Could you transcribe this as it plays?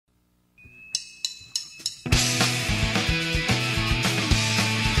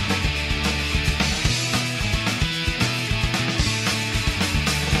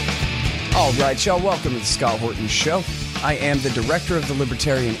All right, y'all, welcome to the Scott Horton Show. I am the director of the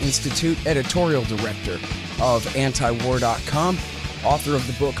Libertarian Institute, editorial director of antiwar.com, author of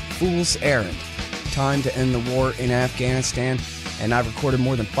the book Fool's Errand, Time to End the War in Afghanistan, and I've recorded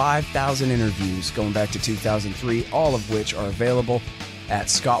more than 5,000 interviews going back to 2003, all of which are available at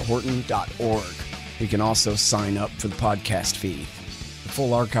scotthorton.org. You can also sign up for the podcast feed. The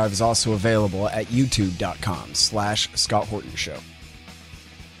full archive is also available at youtube.com/Scott Horton Show.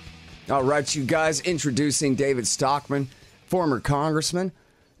 All right, you guys, introducing David Stockman, former congressman,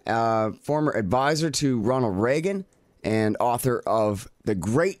 former advisor to Ronald Reagan, and author of The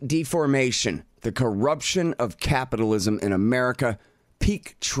Great Deformation, The Corruption of Capitalism in America,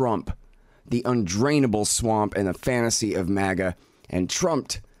 Peak Trump, The Undrainable Swamp and the Fantasy of MAGA, and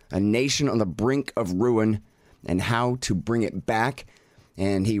Trumped, A Nation on the Brink of Ruin, and How to Bring It Back.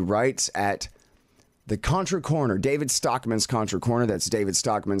 And he writes at the Contra Corner, David Stockman's Contra Corner. That's David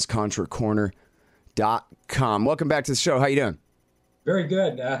Stockman's ContraCorner.com. Welcome back to the show. How you doing? Very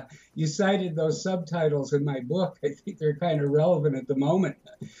good. You cited those subtitles in my book. I think they're kind of relevant at the moment.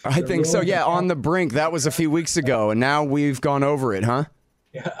 I think so, yeah. On the Brink, that was a few weeks ago, and now we've gone over it, huh?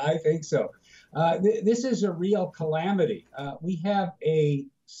 Yeah, I think so. This is a real calamity. We have a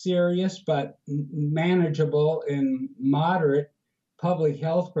serious but manageable and moderate public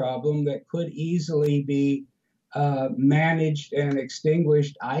health problem that could easily be managed and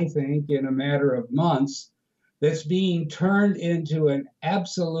extinguished, I think, in a matter of months, that's being turned into an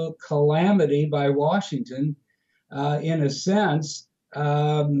absolute calamity by Washington. In a sense,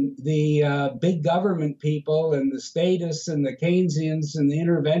 the big government people and the statists and the Keynesians and the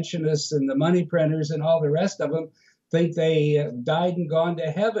interventionists and the money printers and all the rest of them think they died and gone to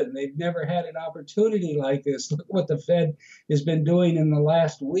heaven. They've never had an opportunity like this. Look what the Fed has been doing in the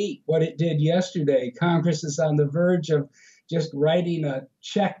last week, what it did yesterday. Congress is on the verge of just writing a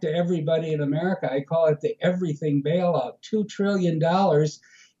check to everybody in America. I call it the everything bailout, $2 trillion,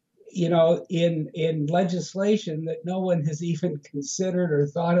 in legislation that no one has even considered or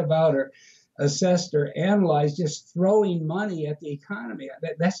thought about or assessed or analyzed, just throwing money at the economy.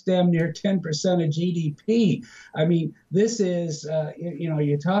 That's damn near 10% of GDP. I mean, this is,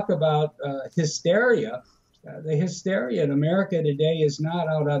 you talk about hysteria. The hysteria in America today is not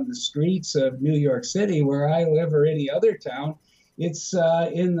out on the streets of New York City, where I live, or any other town. It's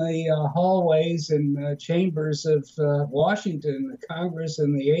in the hallways and chambers of Washington, the Congress,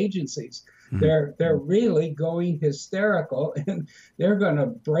 and the agencies. Mm-hmm. They're really going hysterical, and they're going to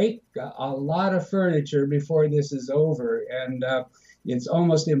break a lot of furniture before this is over. And it's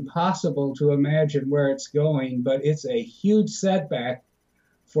almost impossible to imagine where it's going, but it's a huge setback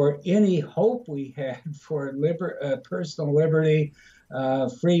for any hope we had for personal liberty,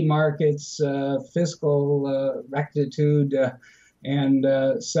 free markets, fiscal rectitude, and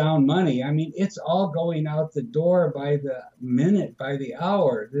sound money. I mean, it's all going out the door by the minute, by the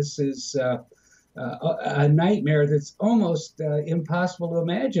hour. This is a nightmare that's almost impossible to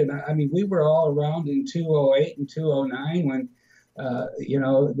imagine. I mean, we were all around in 2008 and 2009 when,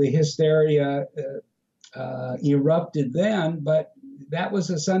 the hysteria erupted then, but that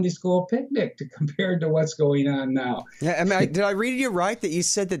was a Sunday school picnic compared to what's going on now. Yeah, I mean, did I read you right that you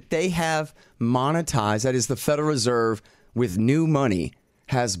said that they have monetized, that is the Federal Reserve, with new money,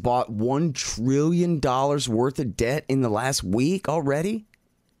 has bought $1 trillion worth of debt in the last week already?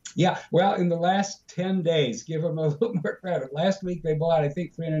 Yeah, well, in the last 10 days, give them a little more credit. Last week they bought, I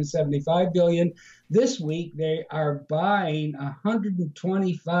think, $375 billion. This week they are buying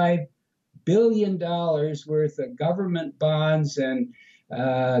 $125 billion worth of government bonds and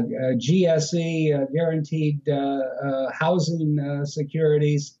GSE, guaranteed housing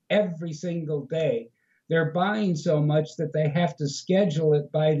securities, every single day. They're buying so much that they have to schedule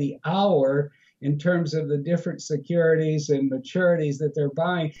it by the hour in terms of the different securities and maturities that they're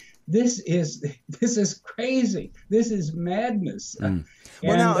buying. This is crazy. This is madness. Well,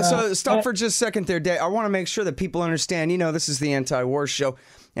 now, so stop for just a second there, Dave. I want to make sure that people understand, this is the anti-war show,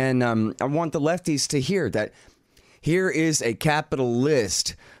 and I want the lefties to hear that here is a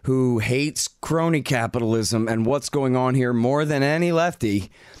capitalist who hates crony capitalism and what's going on here more than any lefty,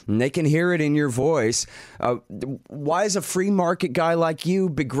 and they can hear it in your voice. Why does a free market guy like you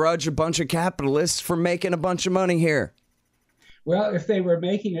begrudge a bunch of capitalists for making a bunch of money here? Well, if they were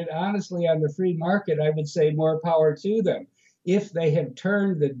making it honestly on the free market, I would say more power to them. If they have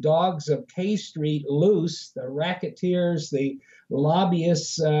turned the dogs of K Street loose, the racketeers, the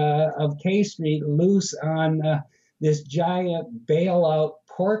lobbyists of K Street loose on this giant bailout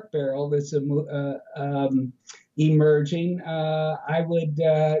pork barrel that's emerging, I would,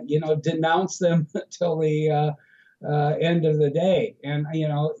 denounce them till the end of the day. And,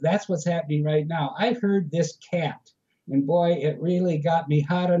 that's what's happening right now. I heard this cat, and boy, it really got me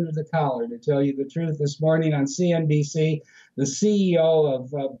hot under the collar, to tell you the truth. This morning on CNBC, the CEO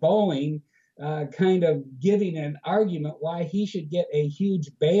of Boeing kind of giving an argument why he should get a huge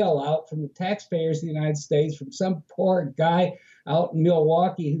bailout from the taxpayers of the United States from some poor guy out in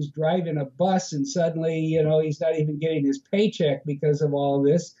Milwaukee who's driving a bus, and suddenly, he's not even getting his paycheck because of all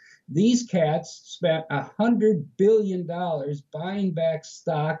this. These cats spent $100 billion buying back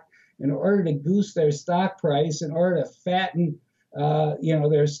stock in order to goose their stock price, in order to fatten,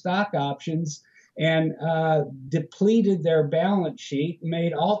 their stock options, and depleted their balance sheet,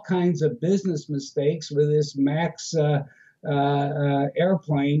 made all kinds of business mistakes with this MAX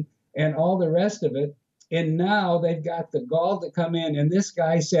airplane and all the rest of it. And now they've got the gall to come in. And this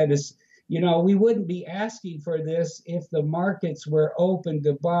guy said, we wouldn't be asking for this if the markets were open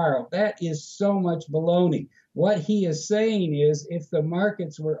to borrow. That is so much baloney. What he is saying is, if the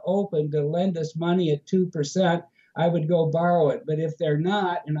markets were open to lend us money at 2%, I would go borrow it. But if they're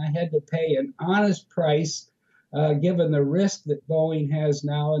not, and I had to pay an honest price, given the risk that Boeing has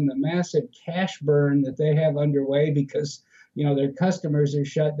now and the massive cash burn that they have underway because, their customers are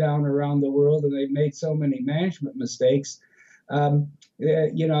shut down around the world and they've made so many management mistakes.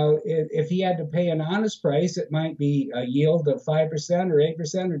 If he had to pay an honest price, it might be a yield of 5% or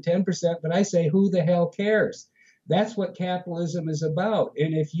 8% or 10%. But I say, who the hell cares? That's what capitalism is about.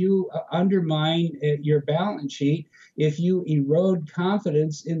 And if you undermine your balance sheet, if you erode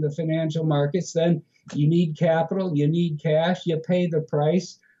confidence in the financial markets, then you need capital, you need cash, you pay the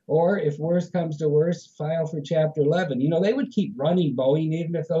price. Or if worse comes to worse, file for Chapter 11. They would keep running Boeing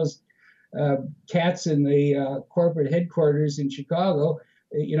even if those cats in the corporate headquarters in Chicago,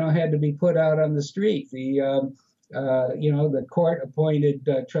 had to be put out on the street. The court-appointed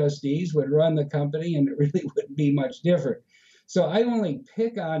trustees would run the company, and it really wouldn't be much different. So I only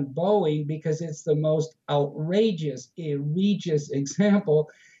pick on Boeing because it's the most outrageous, egregious example.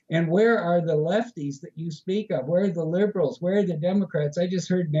 And where are the lefties that you speak of? Where are the liberals? Where are the Democrats? I just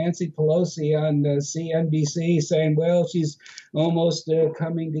heard Nancy Pelosi on CNBC saying, well, she's almost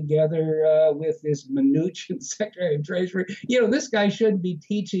coming together with this Mnuchin, Secretary of Treasury. This guy shouldn't be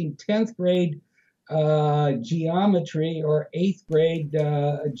teaching 10th grade geometry or 8th grade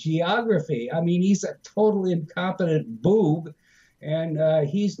geography. I mean, he's a totally incompetent boob. And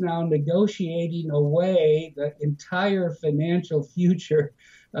he's now negotiating away the entire financial future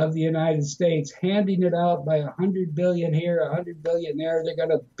of the United States, handing it out by $100 billion here, $100 billion there. They're going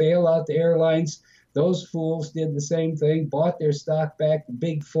to bail out the airlines. Those fools did the same thing, bought their stock back. The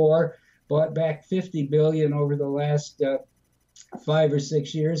Big Four bought back $50 billion over the last 5 or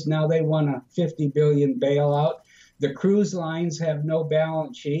 6 years. Now they want a $50 billion bailout. The cruise lines have no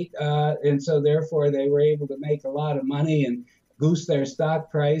balance sheet, and so therefore they were able to make a lot of money and goose their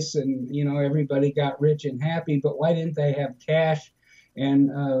stock price, and everybody got rich and happy. But why didn't they have cash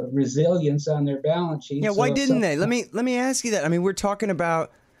and resilience on their balance sheet? Yeah, why didn't they? Let me ask you that. I mean, we're talking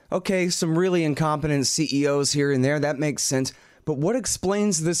about, okay, some really incompetent CEOs here and there. That makes sense. But what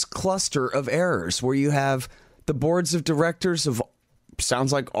explains this cluster of errors where you have the boards of directors of,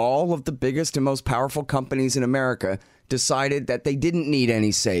 sounds like all of the biggest and most powerful companies in America decided that they didn't need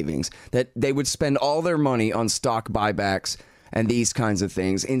any savings, that they would spend all their money on stock buybacks and these kinds of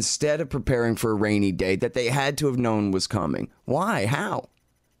things instead of preparing for a rainy day that they had to have known was coming? Why? How?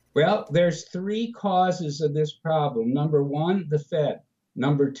 Well, there's 3 causes of this problem. Number 1, the Fed.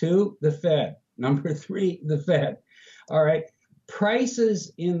 Number 2, the Fed. Number 3, the Fed. All right.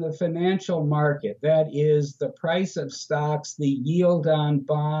 Prices in the financial market, that is the price of stocks, the yield on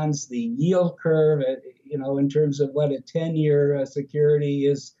bonds, the yield curve, in terms of what a 10-year security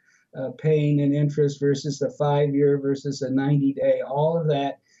is paying in interest versus a 5-year versus a 90-day, all of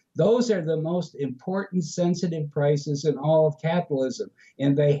that. Those are the most important sensitive prices in all of capitalism,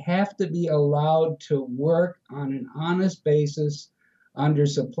 and they have to be allowed to work on an honest basis under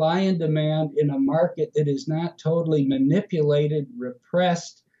supply and demand in a market that is not totally manipulated,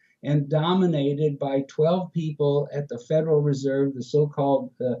 repressed, and dominated by 12 people at the Federal Reserve, the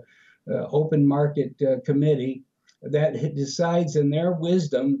so-called Open Market Committee, that decides in their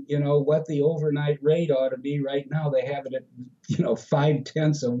wisdom, what the overnight rate ought to be. Right now, they have it at,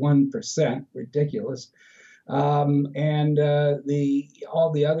 0.5%, ridiculous. And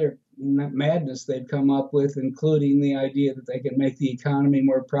all the other madness they've come up with, including the idea that they can make the economy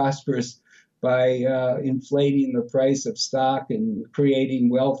more prosperous by inflating the price of stock and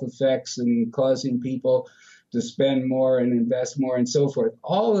creating wealth effects and causing people to spend more and invest more and so forth.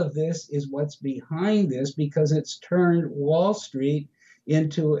 All of this is what's behind this, because it's turned Wall Street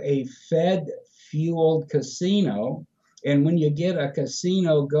into a Fed fueled casino. And when you get a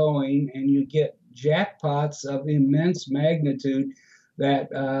casino going and you get jackpots of immense magnitude that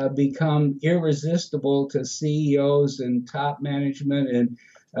become irresistible to CEOs and top management and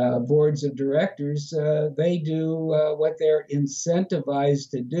boards of directors, they do what they're incentivized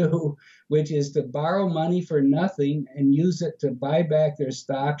to do, which is to borrow money for nothing and use it to buy back their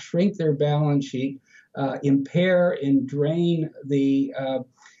stock, shrink their balance sheet, impair and drain the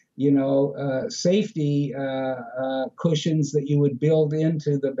safety cushions that you would build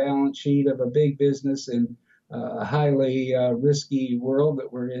into the balance sheet of a big business in a highly risky world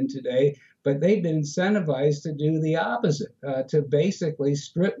that we're in today. But they've been incentivized to do the opposite, to basically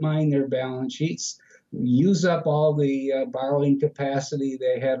strip mine their balance sheets, use up all the borrowing capacity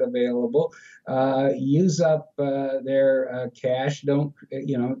they had available, use up their cash.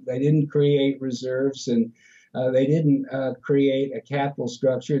 They didn't create reserves, and they didn't create a capital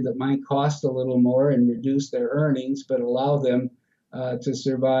structure that might cost a little more and reduce their earnings, but allow them to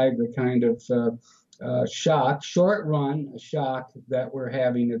survive the kind of short-run shock that we're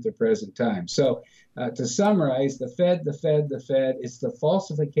having at the present time. So to summarize, the Fed, it's the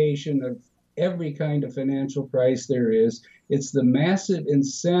falsification of every kind of financial price there is. It's the massive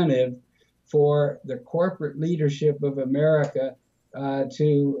incentive for the corporate leadership of America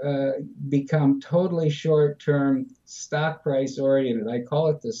to become totally short-term stock price oriented. I call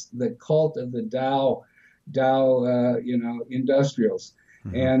it the cult of the Dow industrials.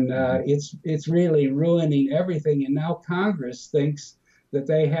 Mm-hmm. And it's really ruining everything. And now Congress thinks that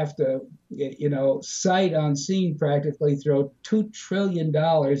they have to, sight unseen practically throw $2 trillion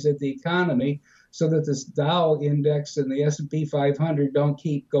at the economy so that this Dow index and the S&P 500 don't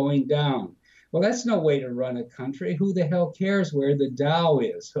keep going down. Well, that's no way to run a country. Who the hell cares where the Dow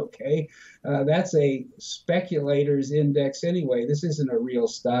is, okay? That's a speculator's index anyway. This isn't a real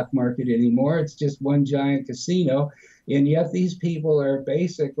stock market anymore. It's just one giant casino. And yet these people are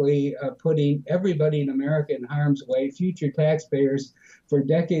basically putting everybody in America in harm's way. Future taxpayers for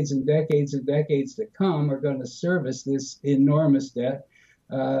decades and decades and decades to come are going to service this enormous debt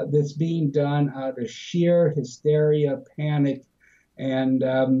that's being done out of sheer hysteria, panic, and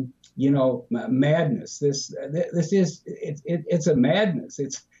madness. It's a madness.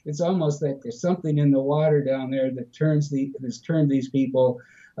 It's almost like there's something in the water down there that has turned these people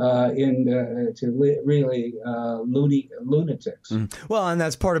into really lunatics. Well, and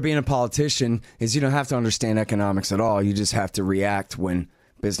that's part of being a politician is you don't have to understand economics at all. You just have to react when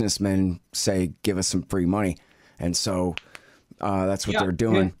businessmen say, "Give us some free money," and so that's what they're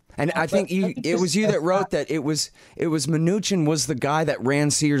doing. And I think it was you that wrote that it was Mnuchin was the guy that ran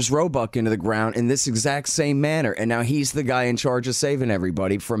Sears Roebuck into the ground in this exact same manner, and now he's the guy in charge of saving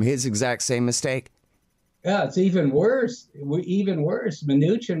everybody from his exact same mistake. Yeah, it's even worse.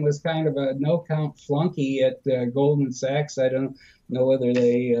 Mnuchin was kind of a no-count flunky at Goldman Sachs. I don't know whether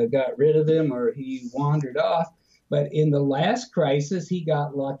they got rid of him or he wandered off. But in the last crisis, he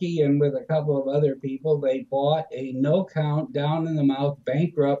got lucky, and with a couple of other people, they bought a no-count, down-in-the-mouth,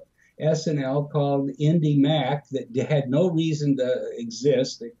 bankrupt S&L called IndyMac that had no reason to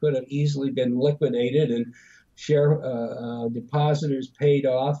exist. It could have easily been liquidated and share depositors paid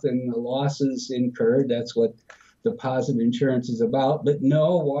off and the losses incurred. That's what deposit insurance is about. But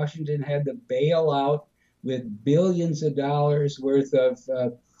no, Washington had to bail out with billions of dollars worth of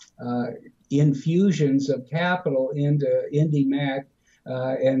infusions of capital into IndyMac,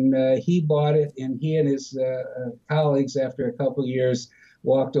 and he bought it, and he and his colleagues, after a couple of years,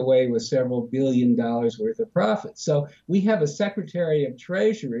 walked away with several $billion worth of profits. So we have a Secretary of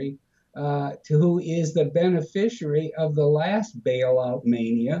Treasury who is the beneficiary of the last bailout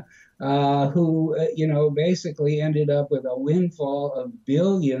mania, who basically ended up with a windfall of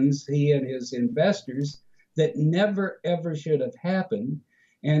billions, he and his investors, that never ever should have happened.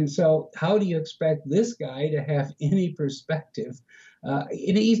 And so how do you expect this guy to have any perspective?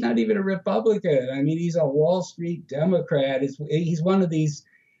 He's not even a Republican. I mean, he's a Wall Street Democrat. He's one of these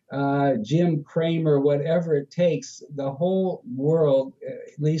Jim Cramer, whatever it takes. The whole world,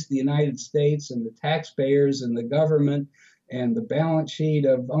 at least the United States and the taxpayers and the government and the balance sheet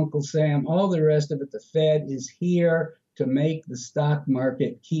of Uncle Sam, all the rest of it, the Fed is here to make the stock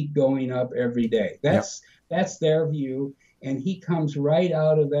market keep going up every day. That's their view. And he comes right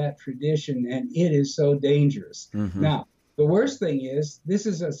out of that tradition, and it is so dangerous. Mm-hmm. Now, the worst thing is, this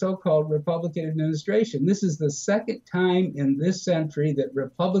is a so-called Republican administration. This is the second time in this century that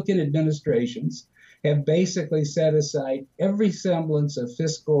Republican administrations have basically set aside every semblance of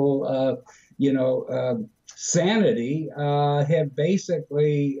fiscal, sanity, have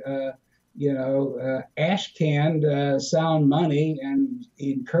basically ash canned sound money and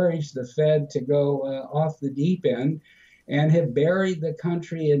encouraged the Fed to go off the deep end, and have buried the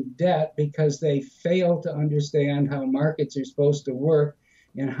country in debt because they fail to understand how markets are supposed to work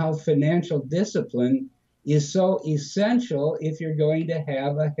and how financial discipline is so essential if you're going to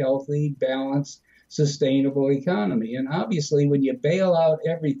have a healthy, balanced, sustainable economy. And obviously, when you bail out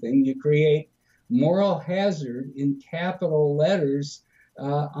everything, you create moral hazard in capital letters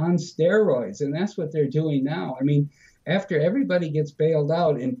on steroids. And that's what they're doing now. I mean, after everybody gets bailed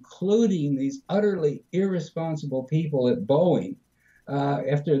out, including these utterly irresponsible people at Boeing,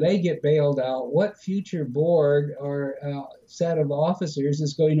 after they get bailed out, what future board or set of officers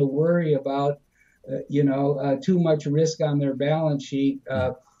is going to worry about, too much risk on their balance sheet,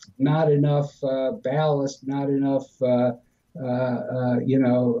 not enough ballast, not enough,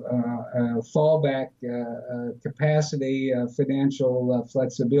 fallback capacity, financial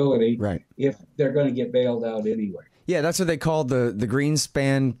flexibility, right, if they're going to get bailed out anyway. Yeah, that's what they called the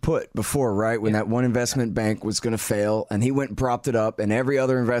Greenspan put before, right? When that one investment bank was going to fail, and he went and propped it up, and every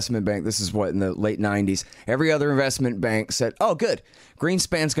other investment bank, this is what, in the late 90s, every other investment bank said, oh, good,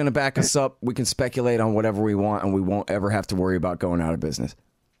 Greenspan's going to back us up. We can speculate on whatever we want, and we won't ever have to worry about going out of business.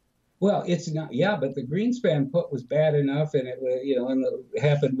 Well, it's not, yeah, but the Greenspan put was bad enough, and it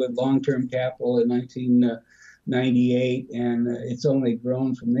happened with long-term capital in 1998, and it's only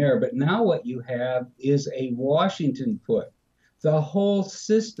grown from there. But now what you have is a Washington put. The whole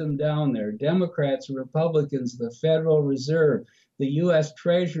system down there, Democrats, Republicans, the Federal Reserve, the U.S.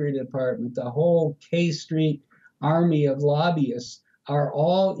 Treasury Department, the whole K Street army of lobbyists are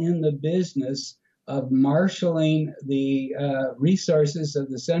all in the business of marshaling the resources of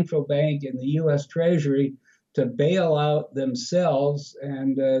the central bank and the U.S. Treasury to bail out themselves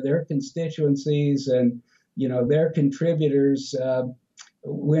and their constituencies and their contributors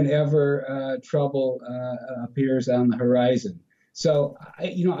whenever trouble appears on the horizon. So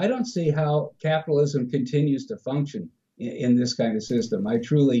I don't see how capitalism continues to function in this kind of system. I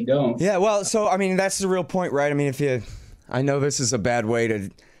truly don't. Yeah, well, so I mean that's the real point, right? I mean, I know this is a bad way to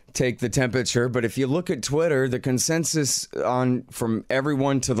take the temperature, but if you look at Twitter, the consensus from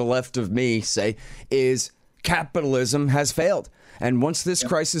everyone to the left of me, say, is capitalism has failed. And once this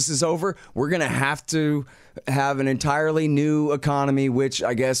crisis is over, we're going to have an entirely new economy, which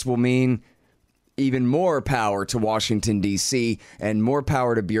I guess will mean even more power to Washington, D.C. and more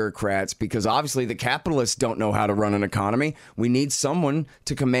power to bureaucrats, because obviously the capitalists don't know how to run an economy. We need someone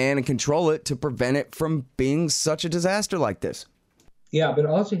to command and control it to prevent it from being such a disaster like this. Yeah, but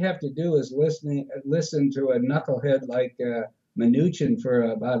all you have to do is listen to a knucklehead like Mnuchin for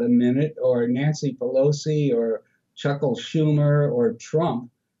about a minute, or Nancy Pelosi, or Chuckle Schumer, or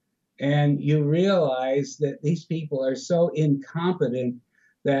Trump, and you realize that these people are so incompetent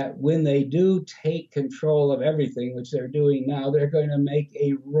that when they do take control of everything, which they're doing now, they're going to make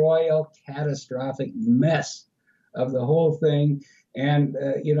a royal catastrophic mess of the whole thing. And,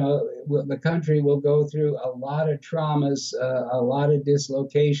 the country will go through a lot of traumas, a lot of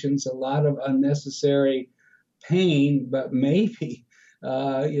dislocations, a lot of unnecessary pain, but maybe,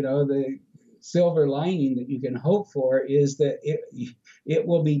 the silver lining that you can hope for is that it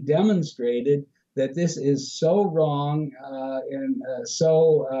will be demonstrated that this is so wrong and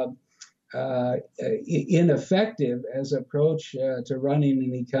so ineffective as approach to running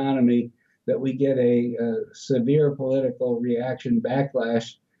an economy that we get a severe political reaction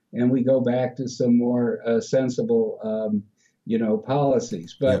backlash, and we go back to some more sensible,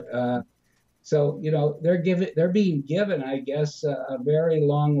 policies. But so they're being given, I guess, a very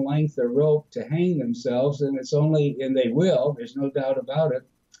long length of rope to hang themselves, and they will. There's no doubt about it.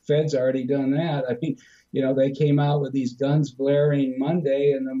 Fed's already done that. I mean, they came out with these guns blaring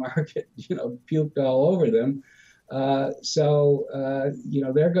Monday, and the market, puked all over them. So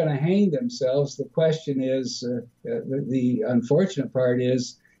they're going to hang themselves. The question is, the unfortunate part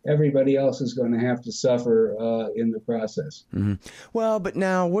is, everybody else is going to have to suffer in the process. Mm-hmm. Well, but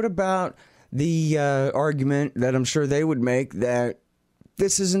now what about the argument that I'm sure they would make that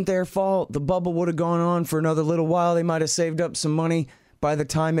this isn't their fault? The bubble would have gone on for another little while. They might have saved up some money by the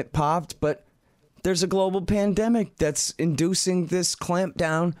time it popped, but there's a global pandemic that's inducing this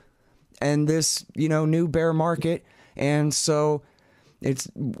clampdown and this, new bear market. And so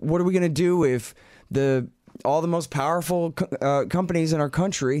what are we going to do if all the most powerful companies in our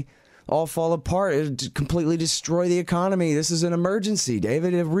country all fall apart and completely destroy the economy? This is an emergency,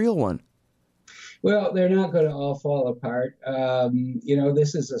 David, a real one. Well, they're not going to all fall apart.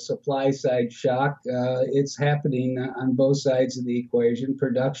 This is a supply side shock. It's happening on both sides of the equation.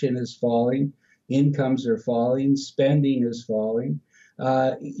 Production is falling. Incomes are falling. Spending is falling.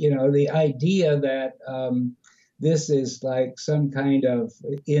 The idea that this is like some kind of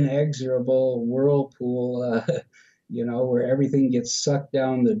inexorable whirlpool, where everything gets sucked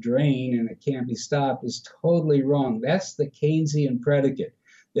down the drain and it can't be stopped is totally wrong. That's the Keynesian predicate,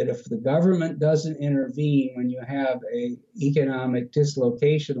 that if the government doesn't intervene when you have a economic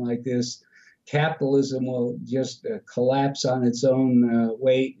dislocation like this, capitalism will just collapse on its own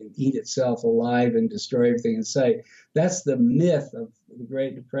weight and eat itself alive and destroy everything in sight. That's the myth of the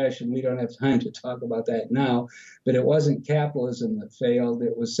Great Depression. We don't have time to talk about that now, but it wasn't capitalism that failed.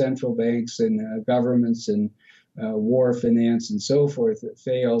 It was central banks and governments and war finance and so forth that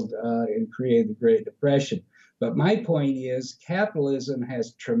failed and created the Great Depression. But my point is, capitalism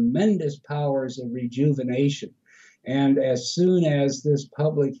has tremendous powers of rejuvenation. And as soon as this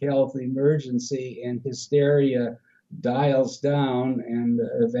public health emergency and hysteria dials down and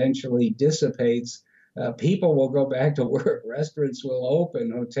eventually dissipates, people will go back to work. Restaurants will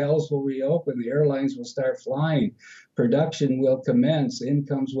open, hotels will reopen, the airlines will start flying, production will commence,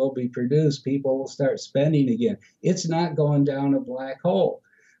 incomes will be produced, people will start spending again. It's not going down a black hole.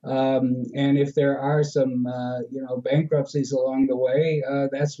 And if there are some, bankruptcies along the way,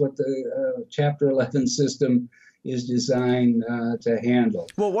 that's what the Chapter 11 system is designed to handle.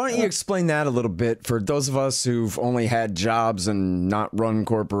 Well, why don't you explain that a little bit for those of us who've only had jobs and not run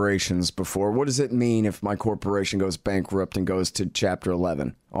corporations before? What does it mean if my corporation goes bankrupt and goes to Chapter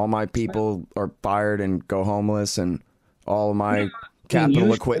 11? All my people are fired and go homeless, and all of my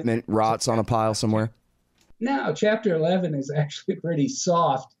capital equipment rots on a pile somewhere? No, Chapter 11 is actually pretty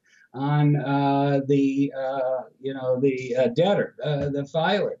soft on the debtor, the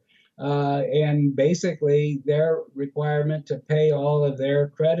filer. And basically, their requirement to pay all of their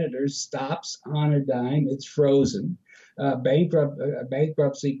creditors stops on a dime. It's frozen.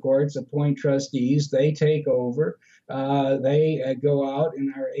 Bankruptcy courts appoint trustees. They take over. They go out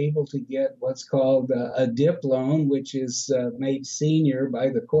and are able to get what's called a DIP loan, which is made senior by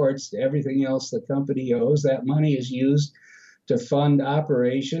the courts to everything else the company owes. That money is used to fund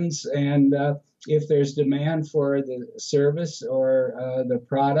operations, and if there's demand for the service or the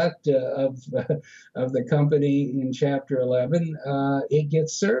product of the company in Chapter 11, it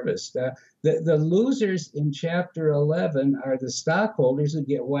gets serviced. The losers in Chapter 11 are the stockholders who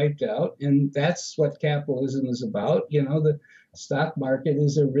get wiped out, and that's what capitalism is about. The stock market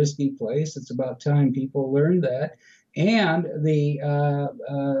is a risky place. It's about time people learn that. And the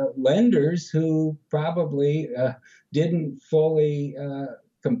lenders who probably didn't fully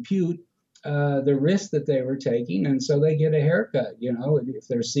compute the risk that they were taking, and so they get a haircut. If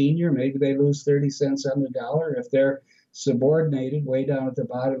they're senior, maybe they lose 30 cents on the dollar. If they're subordinated, way down at the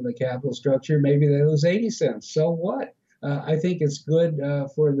bottom of the capital structure, maybe they lose 80 cents. So what? I think it's good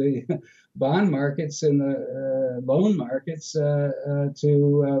for the bond markets and the loan markets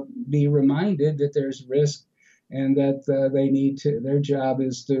to be reminded that there's risk and that their job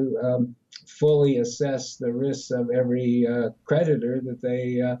is to fully assess the risks of every creditor that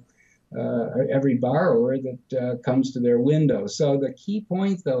they every borrower that comes to their window. So the key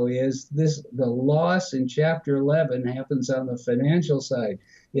point, though, is the loss in Chapter 11 happens on the financial side.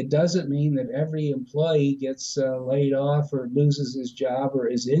 It doesn't mean that every employee gets laid off or loses his job or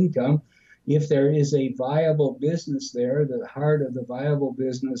his income. If there is a viable business there, the heart of the viable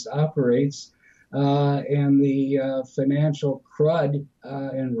business operates, and the financial crud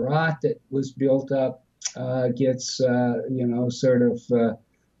and rot that was built up gets,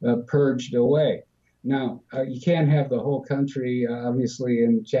 purged away. Now, you can't have the whole country, obviously,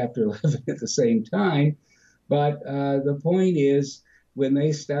 in Chapter 11 at the same time, but the point is, when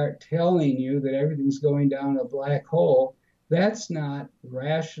they start telling you that everything's going down a black hole, that's not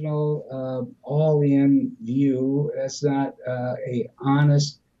rational, all-in view. That's not a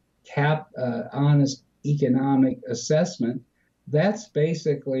honest economic assessment. That's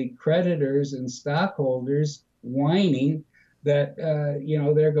basically creditors and stockholders whining that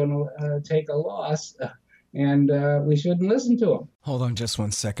they're going to take a loss, and we shouldn't listen to them. Hold on just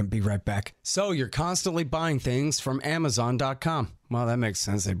one second. Be right back. So you're constantly buying things from Amazon.com. Well, that makes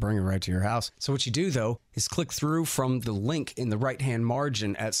sense. They bring it right to your house. So what you do, though, is click through from the link in the right-hand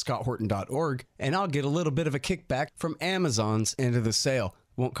margin at scotthorton.org, and I'll get a little bit of a kickback from Amazon's end of the sale.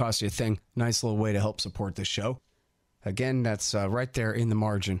 Won't cost you a thing. Nice little way to help support this show. Again, that's right there in the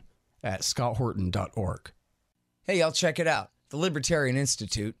margin at scotthorton.org. Hey, y'all, check it out. The Libertarian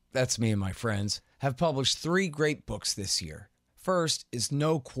Institute, that's me and my friends, have published 3 great books this year. First is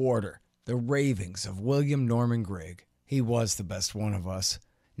No Quarter, The Ravings of William Norman Grigg. He was the best one of us.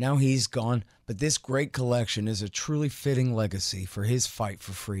 Now he's gone, but this great collection is a truly fitting legacy for his fight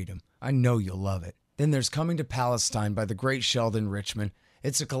for freedom. I know you'll love it. Then there's Coming to Palestine by the great Sheldon Richman.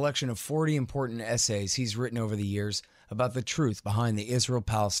 It's a collection of 40 important essays he's written over the years about the truth behind the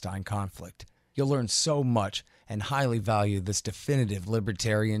Israel-Palestine conflict. You'll learn so much and highly value this definitive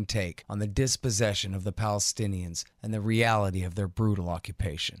libertarian take on the dispossession of the Palestinians and the reality of their brutal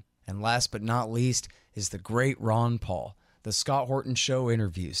occupation. And last but not least is the great Ron Paul, The Scott Horton Show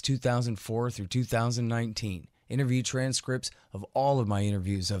Interviews, 2004 through 2019. Interview transcripts of all of my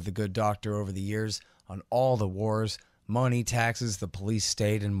interviews of the good doctor over the years on all the wars, money, taxes, the police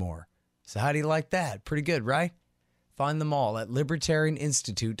state, and more. So how do you like that? Pretty good, right? Find them all at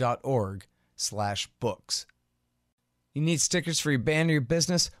libertarianinstitute.org/books. You need stickers for your band or your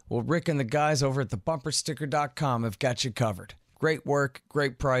business? Well, Rick and the guys over at thebumpersticker.com have got you covered. Great work,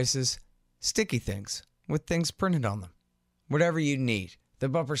 great prices, sticky things with things printed on them. Whatever you need,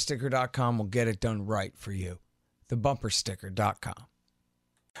 thebumpersticker.com will get it done right for you. Thebumpersticker.com.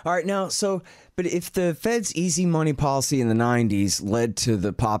 All right, now, but if the Fed's easy money policy in the 90s led to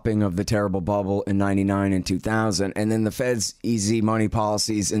the popping of the terrible bubble in 99 and 2000, and then the Fed's easy money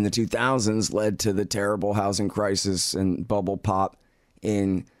policies in the 2000s led to the terrible housing crisis and bubble pop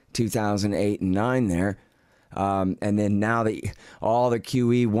in 2008 and 9 there, and then now all the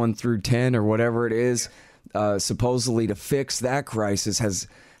QE 1 through 10 or whatever it is, supposedly to fix that crisis has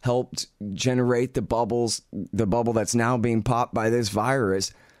helped generate the bubble that's now being popped by this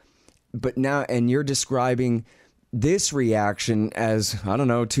virus. But now, and you're describing this reaction as, I don't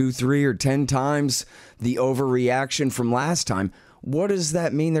know, 2, 3, or 10 times the overreaction from last time. What does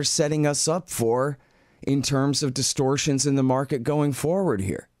that mean they're setting us up for in terms of distortions in the market going forward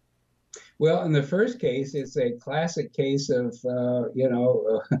here? Well, in the first case, it's a classic case of,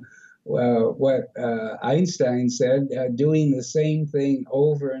 what Einstein said, doing the same thing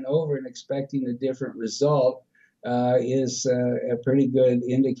over and over and expecting a different result is a pretty good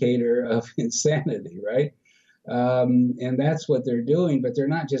indicator of insanity, right? And that's what they're doing, but they're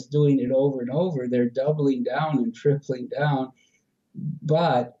not just doing it over and over, they're doubling down and tripling down.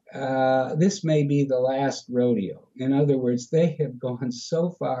 But this may be the last rodeo. In other words, they have gone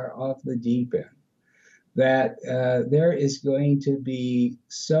so far off the deep end that there is going to be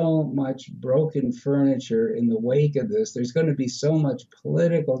so much broken furniture in the wake of this. There's going to be so much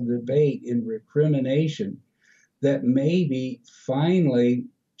political debate and recrimination that maybe finally,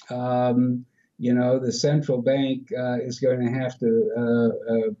 the central bank is going to have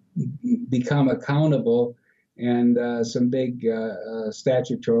to become accountable, and some big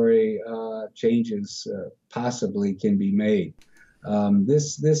statutory changes possibly can be made.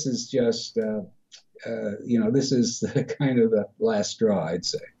 This is just... this is kind of the last straw, I'd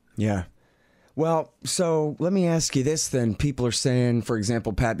say. Yeah. Well, so let me ask you this then. People are saying, for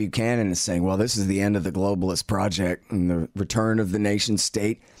example, Pat Buchanan is saying, well, this is the end of the globalist project and the return of the nation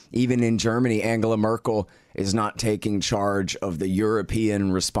state. Even in Germany, Angela Merkel is not taking charge of the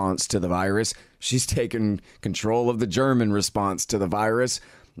European response to the virus. She's taken control of the German response to the virus,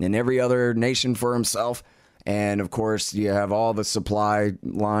 and every other nation for himself. And, of course, you have all the supply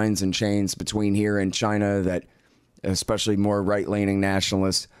lines and chains between here and China that especially more right-leaning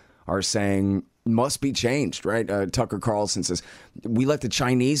nationalists are saying must be changed, right? Tucker Carlson says, we let the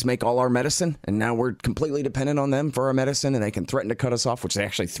Chinese make all our medicine, and now we're completely dependent on them for our medicine, and they can threaten to cut us off, which they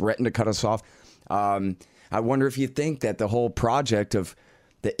actually threaten to cut us off. I wonder if you think that the whole project of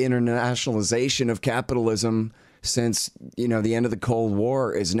the internationalization of capitalism since, the end of the Cold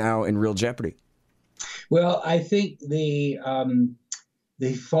War is now in real jeopardy. Well, I think the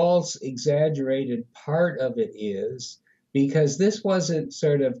false, exaggerated part of it is because this wasn't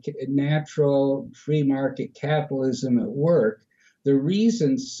sort of natural free market capitalism at work. The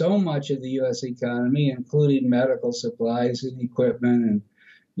reason so much of the U.S. economy, including medical supplies and equipment and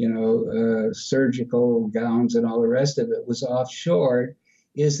surgical gowns and all the rest of it, was offshored,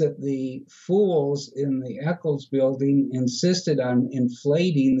 is that the fools in the Eccles building insisted on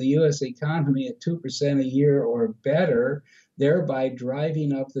inflating the U.S. economy at 2% a year or better, thereby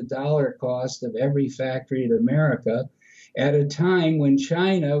driving up the dollar cost of every factory in America at a time when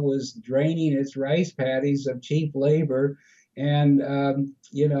China was draining its rice paddies of cheap labor and,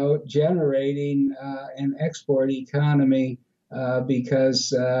 generating an export economy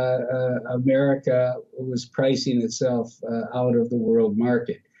because America was pricing itself out of the world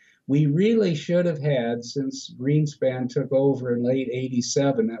market. We really should have had, since Greenspan took over in late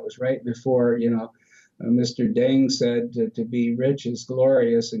 '87, that was right before, Mr. Deng said to be rich is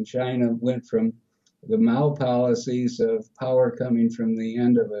glorious, and China went from the Mao policies of power coming from the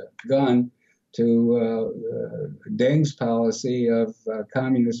end of a gun to Deng's policy of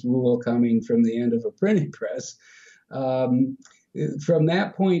communist rule coming from the end of a printing press. From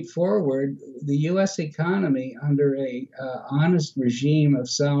that point forward, the U.S. economy, under a honest regime of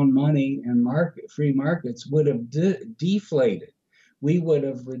sound money and free markets, would have deflated. We would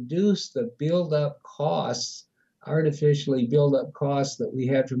have reduced the build-up costs, artificially build-up costs that we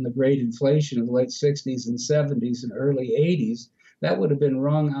had from the great inflation of the late 60s and 70s and early 80s. That would have been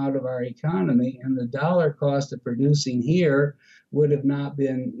wrung out of our economy, and the dollar cost of producing here would have not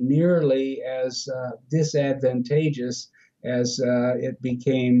been nearly as disadvantageous as it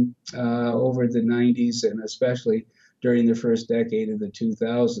became over the 90s, and especially during the first decade of the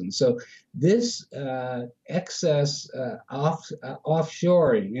 2000s. So this excess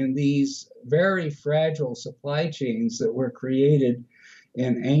offshoring and these very fragile supply chains that were created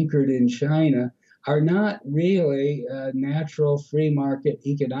and anchored in China are not really natural free market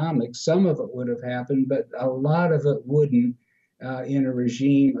economics. Some of it would have happened, but a lot of it wouldn't in a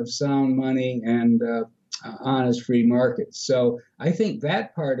regime of sound money and honest free markets. So I think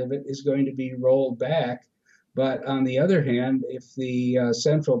that part of it is going to be rolled back. But on the other hand, if the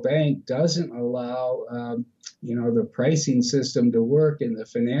central bank doesn't allow, the pricing system to work in the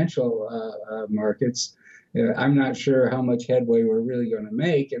financial markets, I'm not sure how much headway we're really going to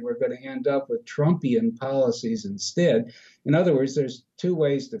make, and we're going to end up with Trumpian policies instead. In other words, there's two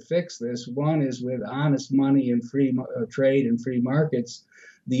ways to fix this. One is with honest money and free trade and free markets.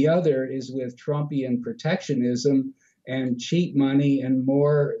 The other is with Trumpian protectionism and cheap money and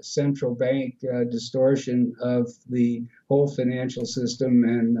more central bank distortion of the whole financial system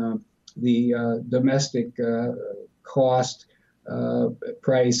and the domestic cost,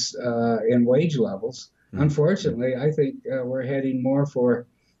 price, and wage levels. Unfortunately, I think we're heading more for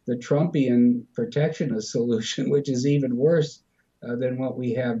the Trumpian protectionist solution, which is even worse than what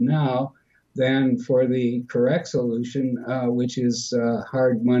we have now, than for the correct solution, which is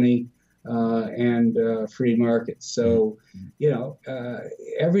hard money and free markets. So,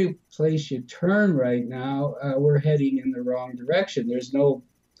 every place you turn right now, we're heading in the wrong direction. There's no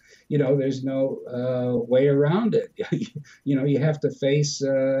way around it. You have to face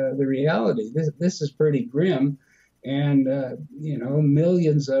the reality. This is pretty grim. And,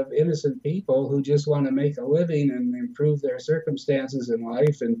 millions of innocent people who just want to make a living and improve their circumstances in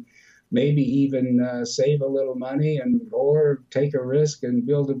life and maybe even save a little money or take a risk and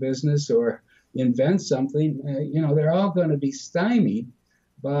build a business or invent something, they're all going to be stymied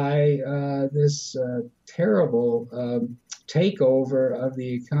by this terrible takeover of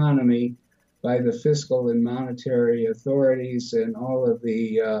the economy by the fiscal and monetary authorities and all of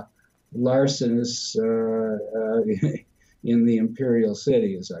the larcenists in the imperial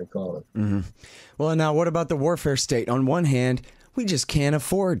city, as I call it. Mm-hmm. Well, now what about the warfare state? On one hand, we just can't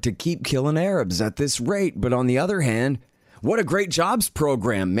afford to keep killing Arabs at this rate. But on the other hand, what a great jobs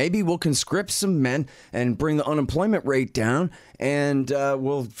program. Maybe we'll conscript some men and bring the unemployment rate down, and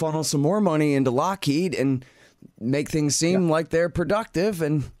we'll funnel some more money into Lockheed and make things seem like they're productive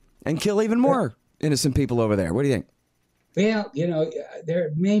and kill even more innocent people over there. What do you think? Well,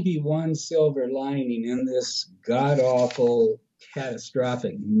 there may be one silver lining in this god-awful,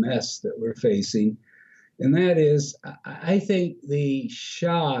 catastrophic mess that we're facing. And that is, I think the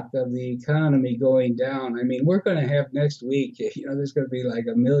shock of the economy going down. I mean, we're going to have next week, there's going to be like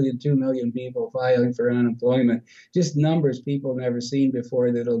 1 million, 2 million people filing for unemployment. Just numbers people never seen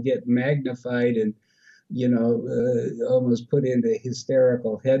before that'll get magnified and, almost put into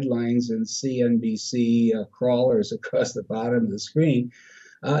hysterical headlines and CNBC crawlers across the bottom of the screen.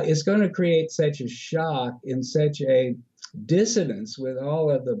 It's going to create such a shock and such a dissonance with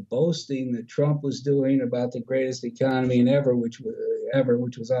all of the boasting that Trump was doing about the greatest economy ever, which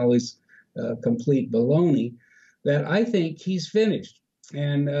was always complete baloney, that I think he's finished.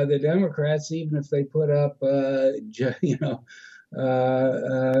 And the Democrats, even if they put up, Joe,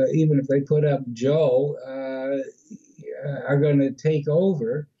 are going to take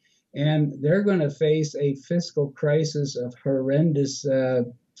over, and they're going to face a fiscal crisis of horrendous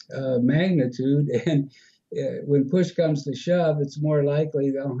magnitude. And when push comes to shove, it's more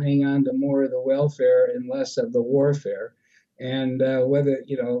likely they'll hang on to more of the welfare and less of the warfare. And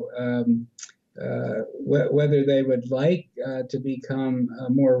whether they would like to become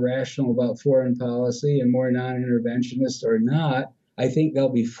more rational about foreign policy and more non-interventionist or not, I think they'll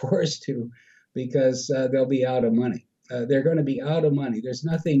be forced to, because they'll be out of money. They're going to be out of money. There's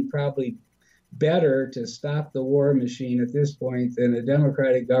nothing probably better to stop the war machine at this point than a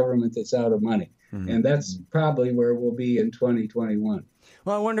democratic government that's out of money. Mm-hmm. And that's probably where we'll be in 2021.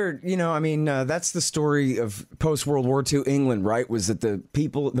 Well, I wonder, I mean, that's the story of post-World War II England, right? Was that the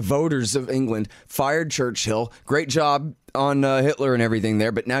voters of England fired Churchill. Great job on Hitler and everything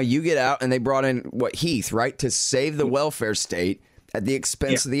there. But now you get out and they brought in, Heath, right? To save the welfare state at the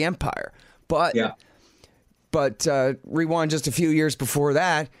expense of the empire. But rewind just a few years before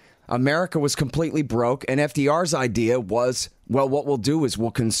that, America was completely broke. And FDR's idea was, well, what we'll do is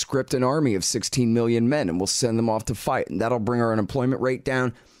we'll conscript an army of 16 million men and we'll send them off to fight. And that'll bring our unemployment rate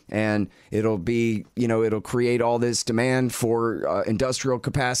down. And it'll be, it'll create all this demand for industrial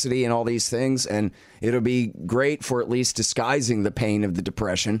capacity and all these things. And it'll be great for at least disguising the pain of the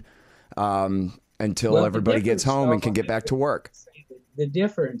Depression until everybody gets home and can get back to work. The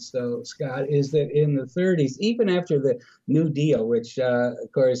difference, though, Scott, is that in the 30s, even after the New Deal, which, of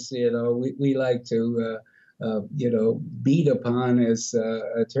course, we like to beat upon as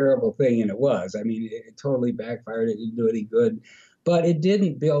a terrible thing, and it was. I mean, it totally backfired. It didn't do any good. But it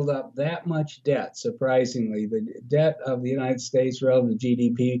didn't build up that much debt, surprisingly. The debt of the United States relative to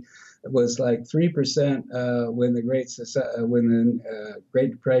GDP was like 3% when the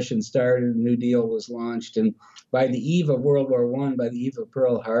Great Depression started, the New Deal was launched. And by the eve of World War I, by the eve of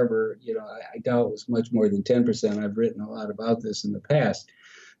Pearl Harbor, I doubt it was much more than 10%. I've written a lot about this in the past.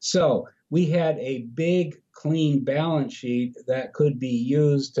 So we had a big, clean balance sheet that could be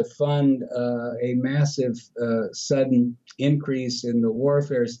used to fund a massive, sudden increase in the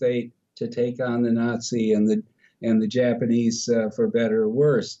warfare state to take on the Nazi and the Japanese, for better or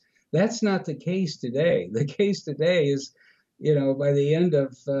worse. That's not the case today. The case today is, by the end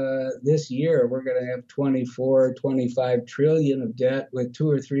of this year, we're going to have 24, 25 trillion of debt with 2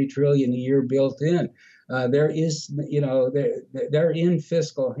 or 3 trillion a year built in. They're in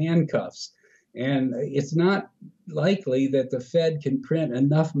fiscal handcuffs. And it's not likely that the Fed can print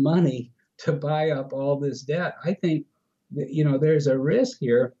enough money to buy up all this debt. I think that, there's a risk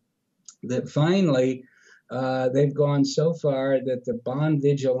here that finally they've gone so far that the bond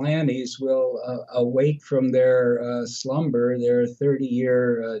vigilantes will awake from their slumber, their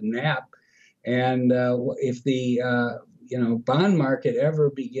 30-year nap. And if the bond market ever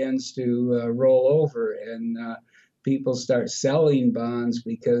begins to roll over and people start selling bonds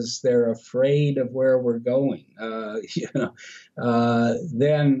because they're afraid of where we're going,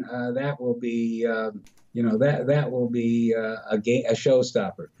 then that will be, that will be a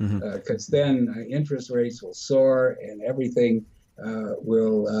showstopper, because then interest rates will soar and everything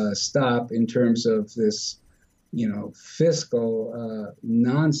will stop in terms of this, fiscal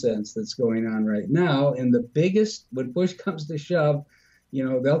nonsense that's going on right now. And the biggest, when push comes to shove,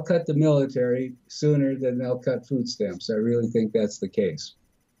 they'll cut the military sooner than they'll cut food stamps. I really think that's the case.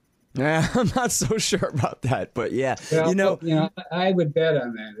 Yeah, I'm not so sure about that, but yeah. Well, I would bet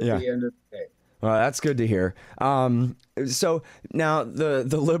on that at the end of the day. Well, that's good to hear. So now the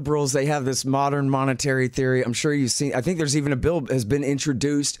liberals, they have this modern monetary theory. I'm sure you've seen, I think there's even a bill has been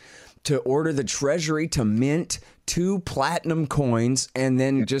introduced to order the Treasury to mint 2 platinum coins and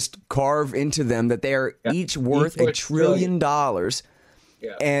then just carve into them that they are each worth $1 trillion.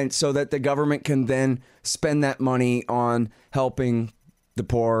 Yeah. And so that the government can then spend that money on helping the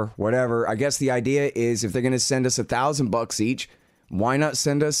poor, whatever. I guess the idea is if they're going to send us $1,000 each, why not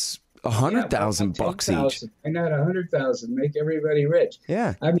send us $100,000 each? Why not 100,000? Make everybody rich.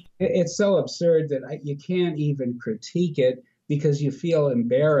 Yeah. I mean, it's so absurd that you can't even critique it because you feel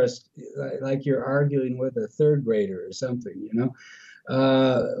embarrassed, like you're arguing with a third grader or something,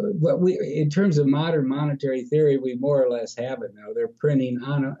 But in terms of modern monetary theory, we more or less have it now. They're printing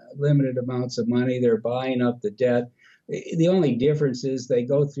unlimited amounts of money. They're buying up the debt. The only difference is they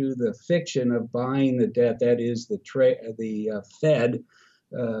go through the fiction of buying the debt, that is the Fed,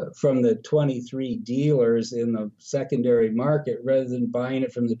 from the 23 dealers in the secondary market rather than buying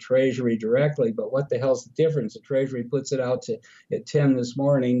it from the Treasury directly. But what the hell's the difference? The Treasury puts it out at 10 this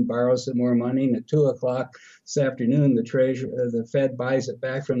morning, borrows some more money, and at 2 o'clock this afternoon, the Fed buys it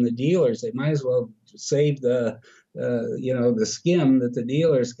back from the dealers. They might as well save the skim that the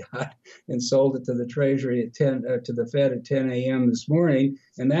dealers got and sold it to the Treasury at 10 to the Fed at 10 a.m. this morning,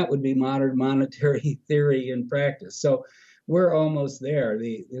 and that would be modern monetary theory in practice. So we're almost there.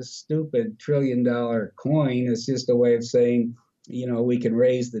 This stupid $1 trillion coin is just a way of saying, we can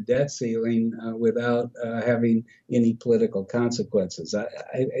raise the debt ceiling without having any political consequences.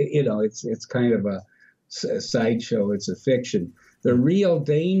 It's kind of a sideshow. It's a fiction. The real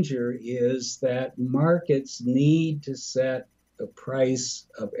danger is that markets need to set the price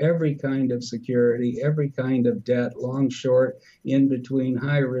of every kind of security, every kind of debt, long, short, in between,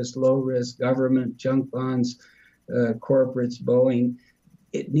 high risk, low risk, government, junk bonds, corporates, Boeing.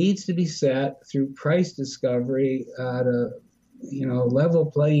 It needs to be set through price discovery at a level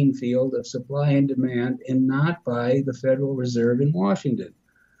playing field of supply and demand, and not by the Federal Reserve in Washington.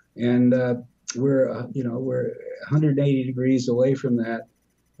 And we're 180 degrees away from that,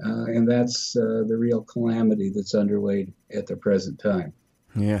 and that's the real calamity that's underway at the present time.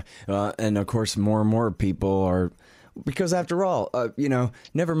 Yeah, and of course, more and more people are, because after all,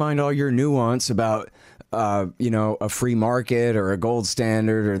 never mind all your nuance about, a free market or a gold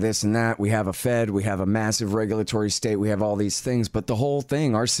standard or this and that. We have a Fed, we have a massive regulatory state, we have all these things, but the whole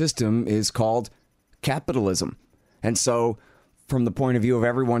thing, our system, is called capitalism. And so, from the point of view of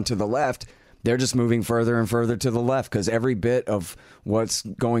everyone to the left, they're just moving further and further to the left, because every bit of what's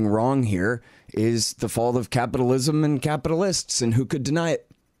going wrong here is the fault of capitalism and capitalists, and who could deny it?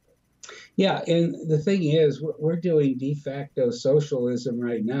 Yeah, and the thing is, we're doing de facto socialism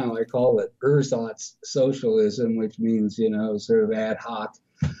right now. I call it ersatz socialism, which means, sort of ad hoc.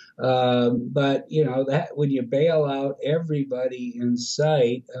 But, that when you bail out everybody in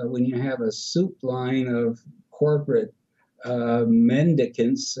sight, when you have a soup line of corporate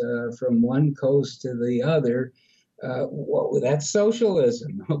mendicants from one coast to the other, that's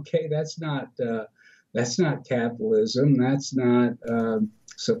socialism. Okay, that's not capitalism. That's not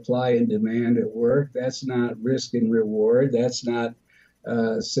supply and demand at work. That's not risk and reward. That's not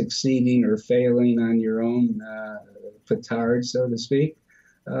succeeding or failing on your own petard, so to speak.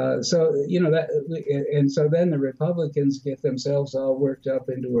 And so then the Republicans get themselves all worked up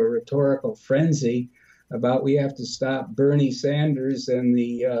into a rhetorical frenzy about we have to stop Bernie Sanders and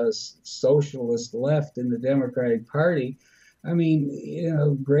the socialist left in the Democratic Party. I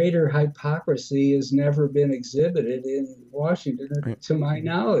mean, greater hypocrisy has never been exhibited in Washington, to my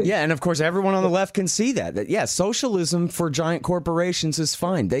knowledge. Yeah, and of course, everyone on the left can see that socialism for giant corporations is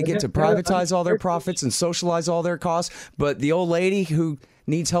fine. They get to privatize all their profits and socialize all their costs, but the old lady who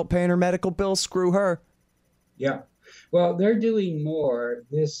needs help paying her medical bills, screw her. Yeah. Well, they're doing more.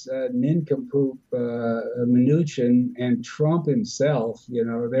 This nincompoop Mnuchin and Trump himself,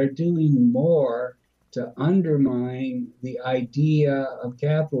 they're doing more to undermine the idea of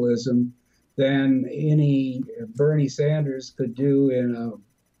capitalism than any Bernie Sanders could do in a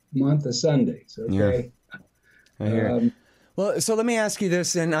month of Sundays. Okay. Yeah. I hear well, so let me ask you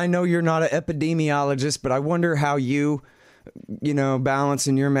this, and I know you're not an epidemiologist, but I wonder how you balance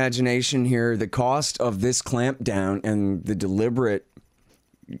in your imagination here the cost of this clampdown and the deliberate,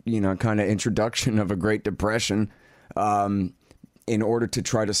 kind of introduction of a Great Depression in order to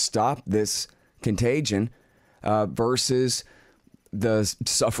try to stop this contagion versus the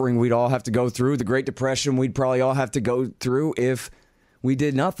suffering we'd all have to go through, the Great Depression we'd probably all have to go through if we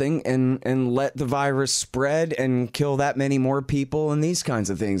did nothing and let the virus spread and kill that many more people and these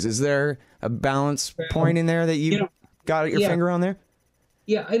kinds of things. Is there a balance point in there that you got your finger on there?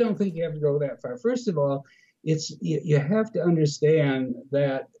 Yeah, I don't think you have to go that far. First of all, you have to understand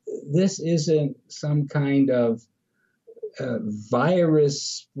that this isn't some kind of virus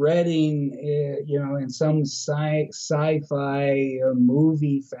spreading, in some sci-fi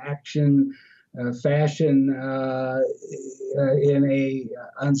movie fashion in a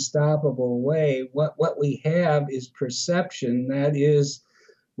unstoppable way. What we have is perception. That is,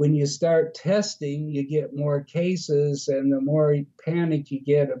 when you start testing, you get more cases, and the more panic you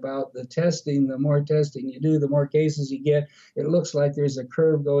get about the testing, the more testing you do, the more cases you get. It looks like there's a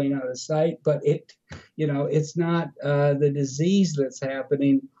curve going out of sight, but it's not the disease that's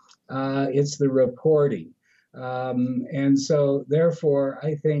happening, it's the reporting. And so, therefore,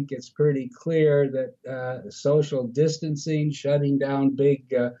 I think it's pretty clear that social distancing, shutting down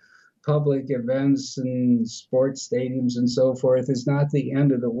big public events and sports stadiums and so forth is not the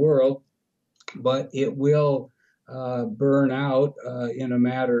end of the world, but it will burn out in a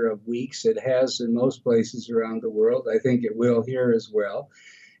matter of weeks. It has in most places around the world. I think it will here as well.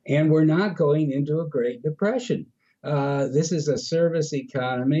 And we're not going into a Great Depression. This is a service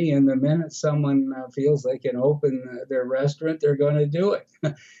economy, and the minute someone feels they can open their restaurant, they're going to do it.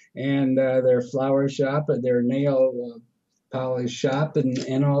 And their flower shop, their nail polish shop,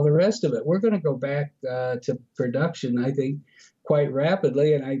 and all the rest of it. We're going to go back to production, I think, quite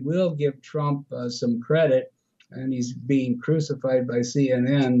rapidly. And I will give Trump some credit, and he's being crucified by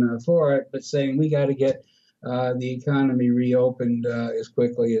CNN for it, but saying we got to get the economy reopened as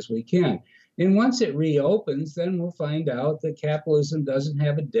quickly as we can. And once it reopens, then we'll find out that capitalism doesn't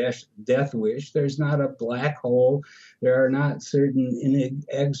have a death wish. There's not a black hole. There are not certain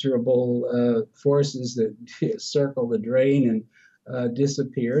inexorable forces that circle the drain and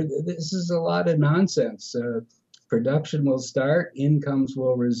disappear. This is a lot of nonsense. Production will start, incomes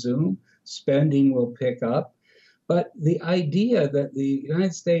will resume, spending will pick up. But the idea that the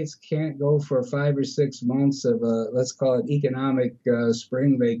United States can't go for 5 or 6 months of a, let's call it economic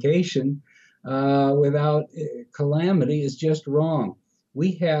spring vacation without calamity is just wrong.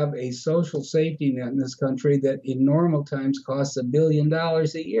 We have a social safety net in this country that in normal times costs $1 billion a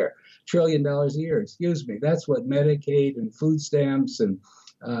year, $1 trillion a year, excuse me. That's what Medicaid and food stamps and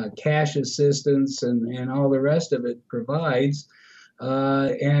cash assistance and all the rest of it provides.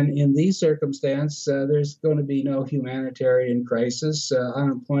 And in these circumstances, there's going to be no humanitarian crisis.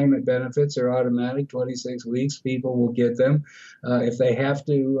 Unemployment benefits are automatic, 26 weeks. People will get them. If they have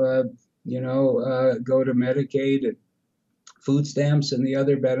to, go to Medicaid and food stamps and the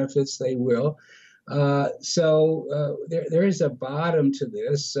other benefits, they will. So there is a bottom to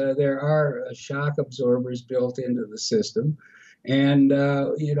this. There are shock absorbers built into the system. And,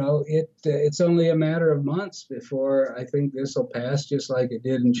 it's only a matter of months before I think this will pass, just like it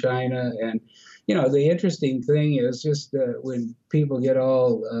did in China. And, the interesting thing is just when people get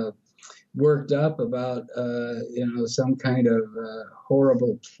all worked up about, some kind of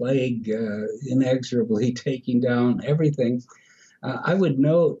horrible plague inexorably taking down everything. I would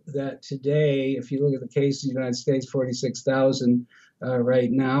note that today, if you look at the cases in the United States, 46,000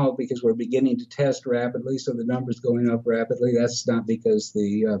 right now, because we're beginning to test rapidly, so the number's going up rapidly. That's not because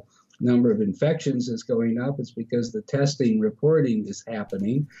the number of infections is going up. It's because the testing reporting is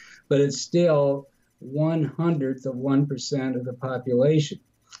happening. But it's still 1/100th of 1% of the population.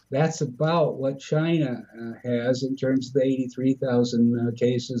 That's about what China has in terms of the 83,000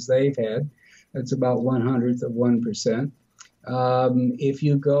 cases they've had. That's about 1/100th of 1%. If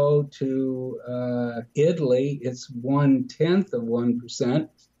you go to Italy, it's 1/10th of 1%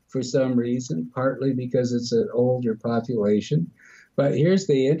 for some reason, partly because it's an older population. But here's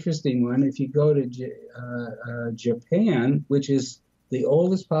the interesting one. If you go to Japan, which is the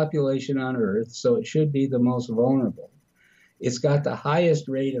oldest population on Earth, so it should be the most vulnerable. It's got the highest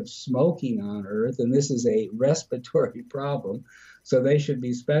rate of smoking on Earth, and this is a respiratory problem, so they should be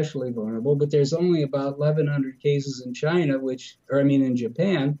especially vulnerable. But there's only about 1,100 cases in in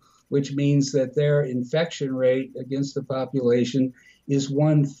Japan, which means that their infection rate against the population is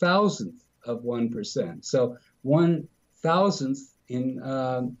 1/1000th of 1%. So 1/1000th in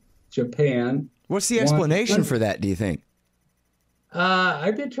Japan. What's the explanation for that, do you think?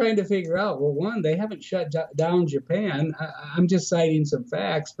 I've been trying to figure out, well, one, they haven't shut down Japan. I'm just citing some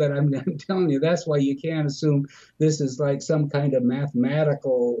facts, but I'm telling you, that's why you can't assume this is like some kind of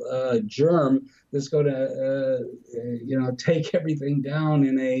mathematical germ that's going to, take everything down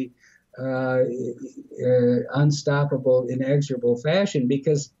in a unstoppable, inexorable fashion.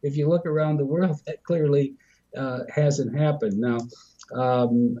 Because if you look around the world, that clearly hasn't happened. Now,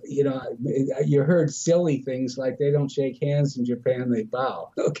 you heard silly things like they don't shake hands in Japan, they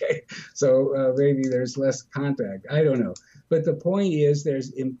bow. Okay, so maybe there's less contact. I don't know. But the point is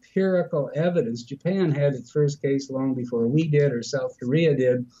there's empirical evidence. Japan had its first case long before we did, or South Korea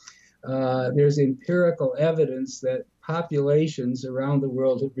did. There's empirical evidence that populations around the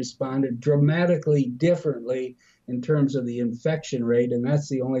world have responded dramatically differently in terms of the infection rate, and that's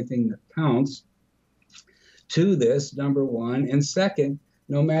the only thing that counts to this, number one. And second,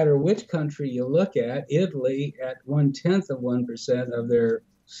 no matter which country you look at, Italy at 1/10th of 1% of their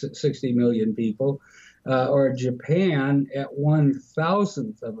 60 million people, or Japan at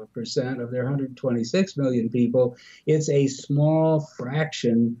 1/1000th of a percent of their 126 million people, it's a small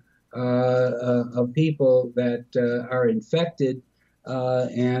fraction of people that are infected,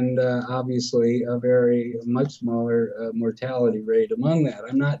 and obviously a very much smaller mortality rate among that.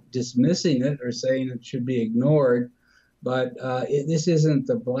 I'm not dismissing it or saying it should be ignored, but this isn't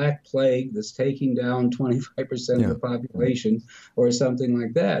the Black Plague that's taking down 25% of the population or something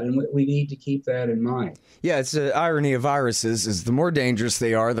like that, and we need to keep that in mind. Yeah, it's the irony of viruses is the more dangerous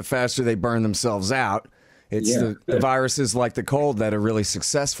they are, the faster they burn themselves out. It's the viruses like the cold that are really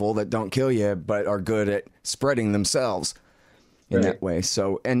successful, that don't kill you, but are good at spreading themselves in that way.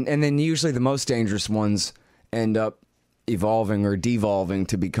 So, and then usually the most dangerous ones end up evolving or devolving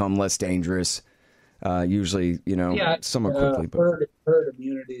to become less dangerous. Usually, somewhat quickly. But herd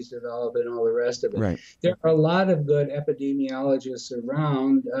immunities develop and all the rest of it. Right. There are a lot of good epidemiologists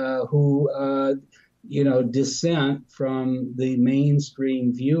around who, dissent from the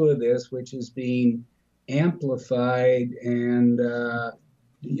mainstream view of this, which is being amplified and,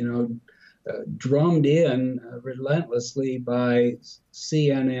 drummed in relentlessly by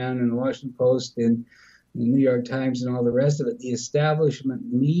CNN and the Washington Post and the New York Times and all the rest of it. The establishment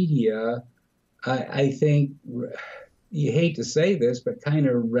media, I think, you hate to say this, but kind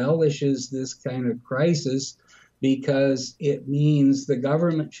of relishes this kind of crisis because it means the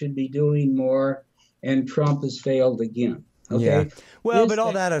government should be doing more and Trump has failed again. Okay. Yeah. Well, but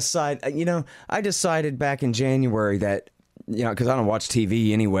all that aside, I decided back in January that, because I don't watch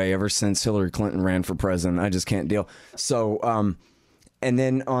TV anyway, ever since Hillary Clinton ran for president, I just can't deal. So, and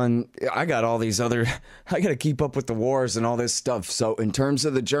then I got all these other, I got to keep up with the wars and all this stuff. So in terms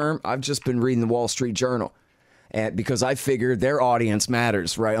of the germ, I've just been reading the Wall Street Journal. And because I figured their audience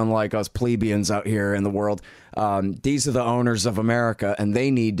matters, right? Unlike us plebeians out here in the world, these are the owners of America, and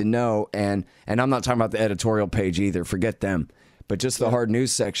they need to know. And I'm not talking about the editorial page either. Forget them. But just the hard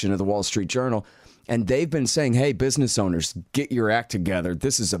news section of the Wall Street Journal. And they've been saying, hey, business owners, get your act together.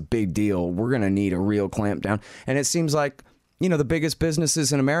 This is a big deal. We're going to need a real clampdown. And it seems like, the biggest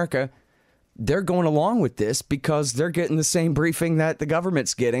businesses in America, they're going along with this because they're getting the same briefing that the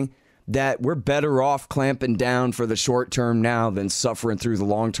government's getting, that we're better off clamping down for the short term now than suffering through the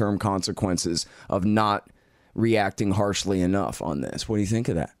long term consequences of not reacting harshly enough on this. What do you think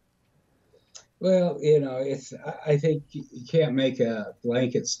of that? Well, I think you can't make a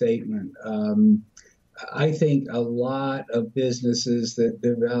blanket statement. I think a lot of businesses that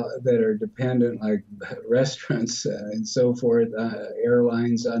are dependent, like restaurants and so forth,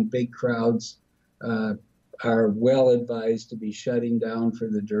 airlines on big crowds, are well advised to be shutting down for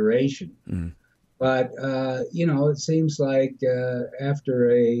the duration. Mm. But, it seems like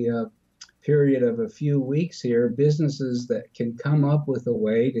after a period of a few weeks here, businesses that can come up with a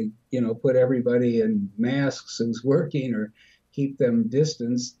way to, put everybody in masks who's working or keep them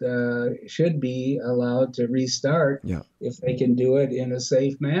distanced should be allowed to restart if they can do it in a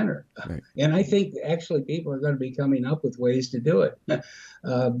safe manner. Right. And I think actually people are going to be coming up with ways to do it.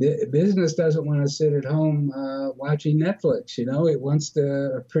 Business doesn't want to sit at home watching Netflix. It wants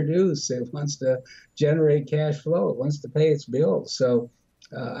to produce. It wants to generate cash flow. It wants to pay its bills. So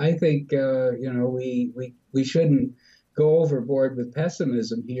I think, we shouldn't go overboard with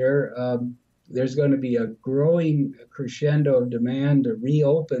pessimism here. There's going to be a growing crescendo of demand to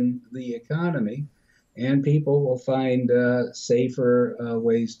reopen the economy, and people will find safer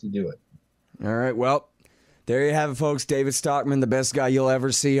ways to do it. All right. Well, there you have it, folks. David Stockman, the best guy you'll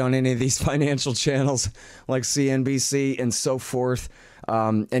ever see on any of these financial channels like CNBC and so forth.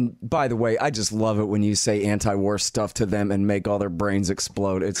 And by the way, I just love it when you say anti-war stuff to them and make all their brains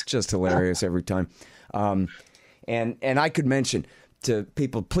explode. It's just hilarious every time. And I could mention to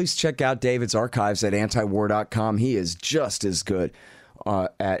people, please check out David's archives at antiwar.com. He is just as good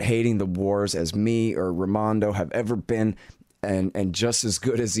at hating the wars as me or Raimondo have ever been, and just as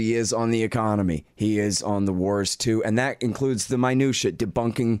good as he is on the economy. He is on the wars too, and that includes the minutia,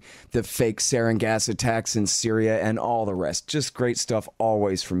 debunking the fake sarin gas attacks in Syria and all the rest. Just great stuff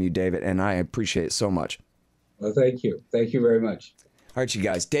always from you, David, and I appreciate it so much. Well, thank you. Thank you very much. All right, you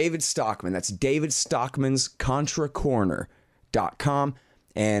guys, David Stockman. That's David Stockman's ContraCorner.com.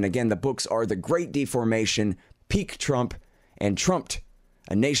 And again, the books are The Great Deformation, Peak Trump, and Trumped,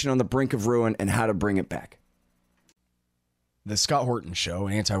 A Nation on the Brink of Ruin, and How to Bring It Back. The Scott Horton Show,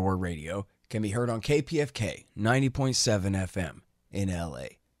 Anti-War Radio, can be heard on KPFK 90.7 FM in LA,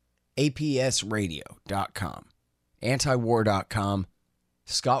 APSradio.com, antiwar.com,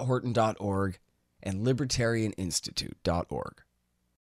 scotthorton.org, and libertarianinstitute.org.